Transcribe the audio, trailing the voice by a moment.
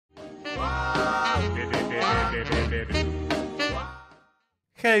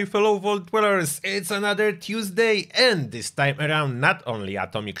Hey fellow Vault Dwellers, it's another Tuesday, and this time around not only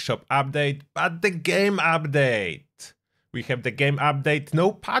Atomic Shop update, but the game update. We have the game update,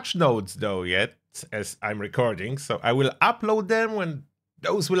 no patch notes though yet, as I'm recording, so I will upload them when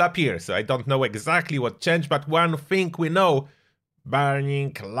those will appear, so I don't know exactly what changed, but one thing we know,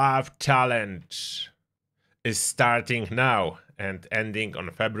 Burning Love Challenge is starting now and ending on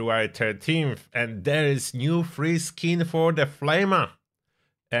February 13th, and there is new free skin for the Flamer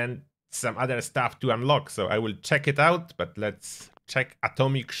and some other stuff to unlock, so I will check it out, but let's check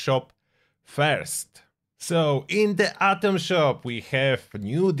Atomic Shop first. So in the Atom Shop we have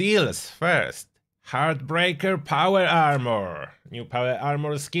new deals first. Heartbreaker Power Armor. New Power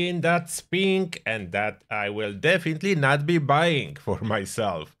Armor skin that's pink and that I will definitely not be buying for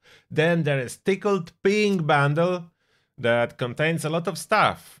myself. Then there is Tickled Pink bundle that contains a lot of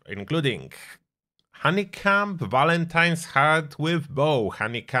stuff, including Honeycomb Valentine's Heart with Bow,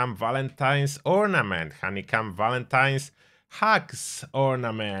 Honeycomb Valentine's Ornament, Honeycomb Valentine's Hugs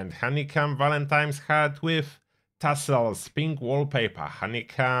Ornament, Honeycomb Valentine's Heart with Tassels, Pink Wallpaper,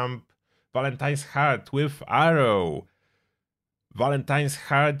 Honeycomb Valentine's Heart with Arrow, Valentine's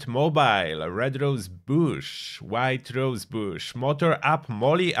Heart Mobile, Red Rose Bush, White Rose Bush, Motor Up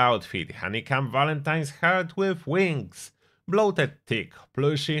Molly Outfit, Honeycomb Valentine's Heart with Wings, Bloated Tick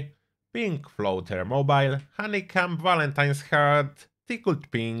Plushie, Pink Floater Mobile, Honeycomb Valentine's Heart, Tickled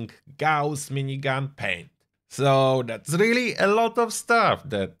Pink, Gauss Minigun Paint. So that's really a lot of stuff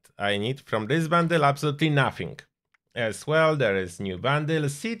that I need from this bundle, absolutely nothing. As well, there is new bundle,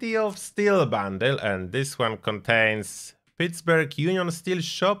 City of Steel bundle, and this one contains Pittsburgh Union Steel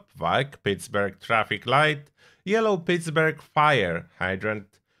Shop Vac, Pittsburgh Traffic Light, Yellow Pittsburgh Fire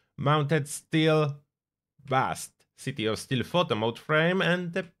Hydrant, Mounted Steel Bust, City of Steel Photo Mode Frame,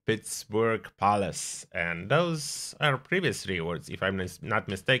 and the Pittsburgh Palace. And those are previous rewards, if I'm not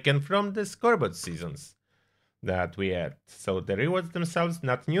mistaken, from the scoreboard seasons that we had. So the rewards themselves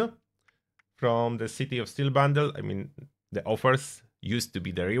not new. From the City of Steel bundle, I mean, the offers used to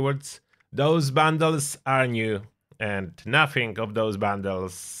be the rewards. Those bundles are new, and nothing of those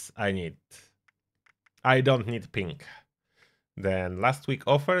bundles I need. I don't need pink. Then last week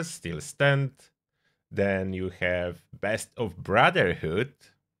offers still stand. Then you have Best of Brotherhood.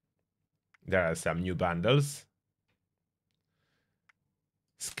 There are some new bundles.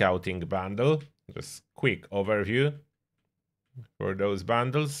 Scouting bundle. Just quick overview for those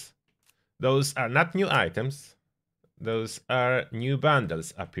bundles. Those are not new items. Those are new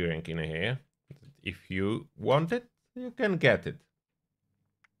bundles appearing in here. If you want it, you can get it.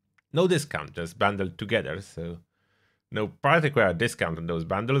 No discount, just bundled together, so no particular discount on those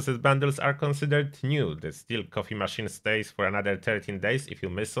bundles, as bundles are considered new. The Steel Coffee Machine stays for another 13 days if you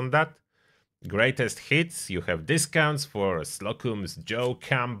miss on that. Greatest hits, you have discounts for Slocum's Joe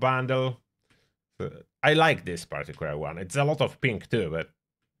Cam bundle. I like this particular one. It's a lot of pink too, but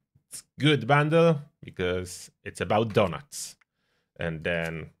it's good bundle because it's about donuts. And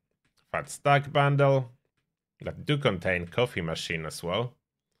then Fat Stack bundle that do contain Coffee Machine as well.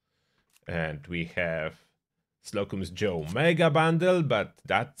 And we have Slocum's Joe Mega bundle, but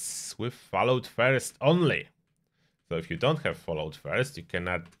that's with Followed First only. So if you don't have Followed First, you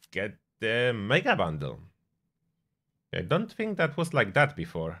cannot get the Mega bundle. I don't think that was like that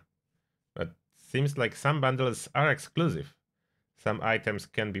before, but seems like some bundles are exclusive. Some items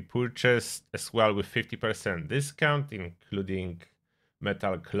can be purchased as well with 50% discount, including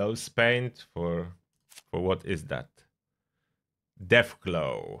Metal Clothes Paint for what is that?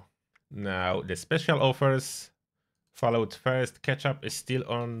 Deathglow. Now the special offers, Followed First Ketchup is still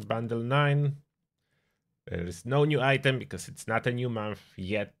on bundle 9. There is no new item because it's not a new month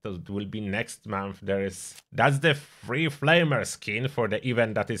yet. It will be next month. That's the free Flamer skin for the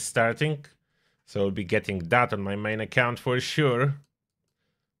event that is starting. So I'll be getting that on my main account for sure.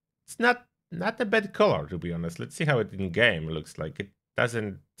 It's not a bad color, to be honest. Let's see how it in game looks like. It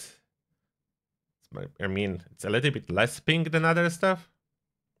doesn't... I mean, it's a little bit less pink than other stuff.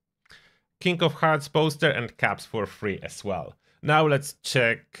 King of Hearts poster and caps for free as well. Now let's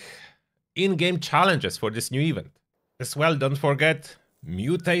check in-game challenges for this new event. As well, don't forget,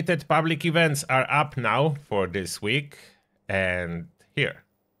 mutated public events are up now for this week. And here.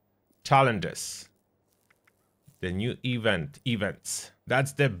 Challenges. The new events.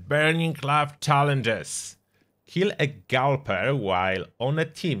 That's the Burning Love Challenges. Kill a Gulper while on a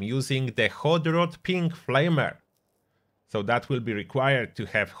team using the Hot Rod Pink Flamer. So that will be required to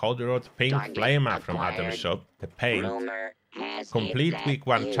have Hot Rod Pink Flamer from Atom Shop, the paint. Complete week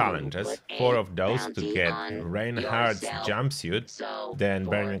 1 challenges, 4 of those to get Reinhardt's jumpsuit. Then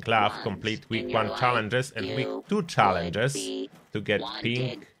Burning Cloth, complete week 1 challenges and week 2 challenges to get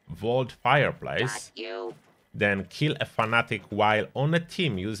pink vault fireplace. Then kill a fanatic while on a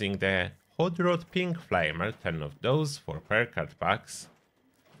team using the Hot Rod Pink Flamer, 10 of those for per card packs.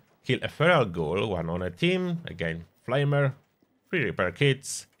 Kill a Feral Ghoul, 1 on a team, again Flamer, 3 repair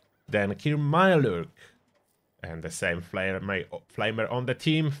kits. Then kill Mirelurk, and the same Flamer on the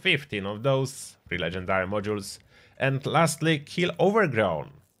team, 15 of those, 3 legendary modules. And lastly, kill Overgrown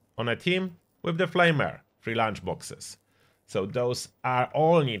on a team with the Flamer, 3 lunchboxes. So those are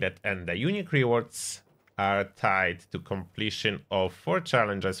all needed, and the unique rewards are tied to completion of 4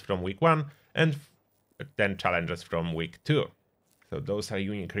 challenges from week 1 and 10 challenges from week 2. So those are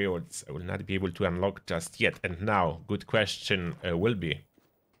unique rewards I will not be able to unlock just yet. And now, good question will be,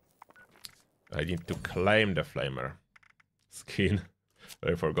 I need to claim the Flamer skin.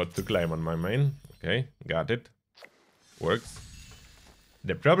 I forgot to claim on my main. Okay, got it. Works.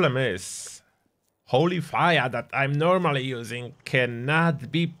 The problem is, Holy Fire that I'm normally using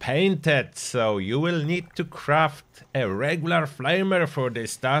cannot be painted, so you will need to craft a regular Flamer for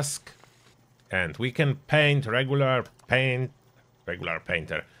this task. And we can paint regular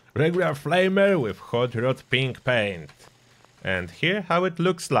Flamer with Hot Rod Pink paint. And here how it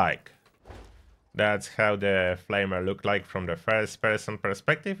looks like. That's how the Flamer looked like from the first person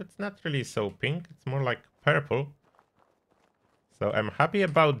perspective. It's not really so pink, it's more like purple. So I'm happy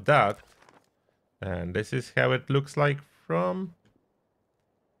about that. And this is how it looks like from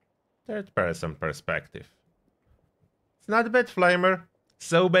third person perspective. It's not a bad Flamer.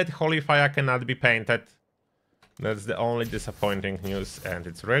 So bad Holy Fire cannot be painted. That's the only disappointing news, and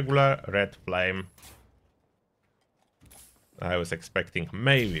it's regular red flame. I was expecting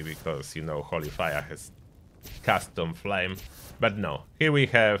maybe because, you know, Holy Fire has custom flame, but no. Here we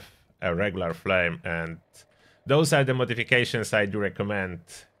have a regular flame, and those are the modifications I do recommend.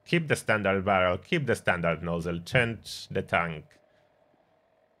 Keep the standard barrel, keep the standard nozzle, change the tank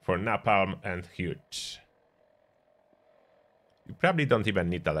for napalm and huge. You probably don't even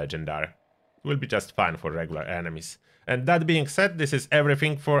need a legendary. It will be just fine for regular enemies. And that being said, this is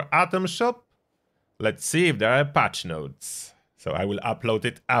everything for Atom Shop. Let's see if there are patch notes. So I will upload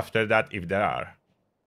it after that if there are.